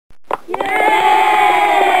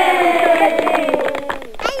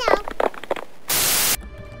Hello.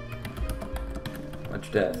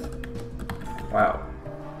 Much death. Wow.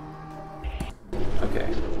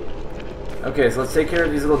 Okay. Okay, so let's take care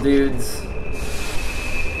of these little dudes.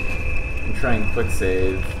 And try and quick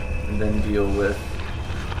save. And then deal with...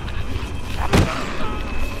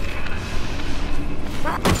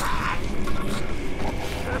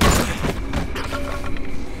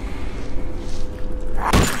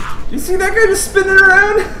 You see that guy just spinning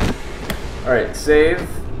around? Alright, save.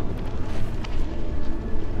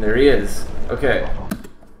 There he is. Okay.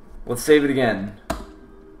 Let's save it again.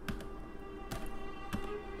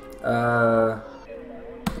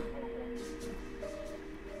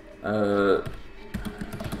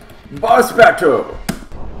 Boss battle!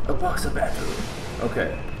 A boss battle.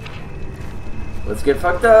 Okay. Let's get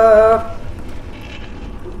fucked up!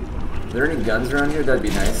 Are there any guns around here? That'd be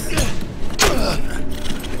nice.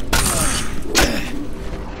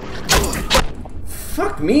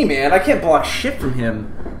 Fuck me, man. I can't block shit from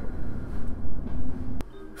him.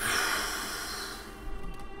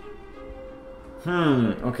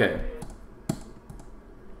 Okay.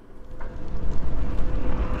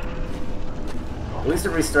 At least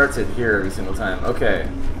it restarts it here every single time. Okay.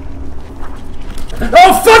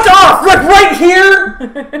 Oh, fuck off! Like right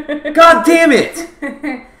here! God damn it!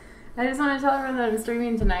 I just want to tell everyone that I'm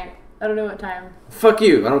streaming tonight. I don't know what time. Fuck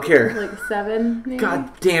you, I don't care. Like 7, maybe?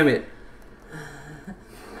 God damn it.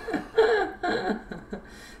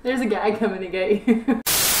 There's a guy coming to get you.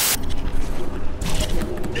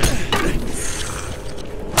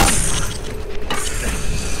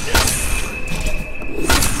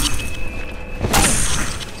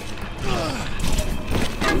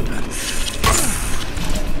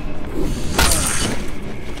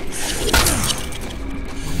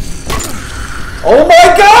 Oh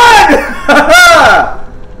my god!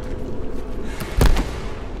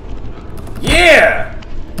 Yeah!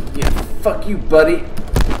 Yeah, fuck you, buddy.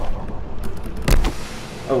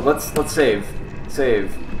 Oh, let's save.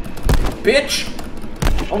 Save. Bitch!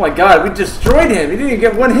 Oh my god, we destroyed him! He didn't even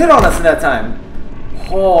get one hit on us in that time.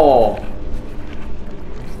 Oh.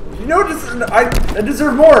 You know, I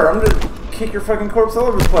deserve more. I'm gonna kick your fucking corpse all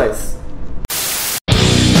over the place.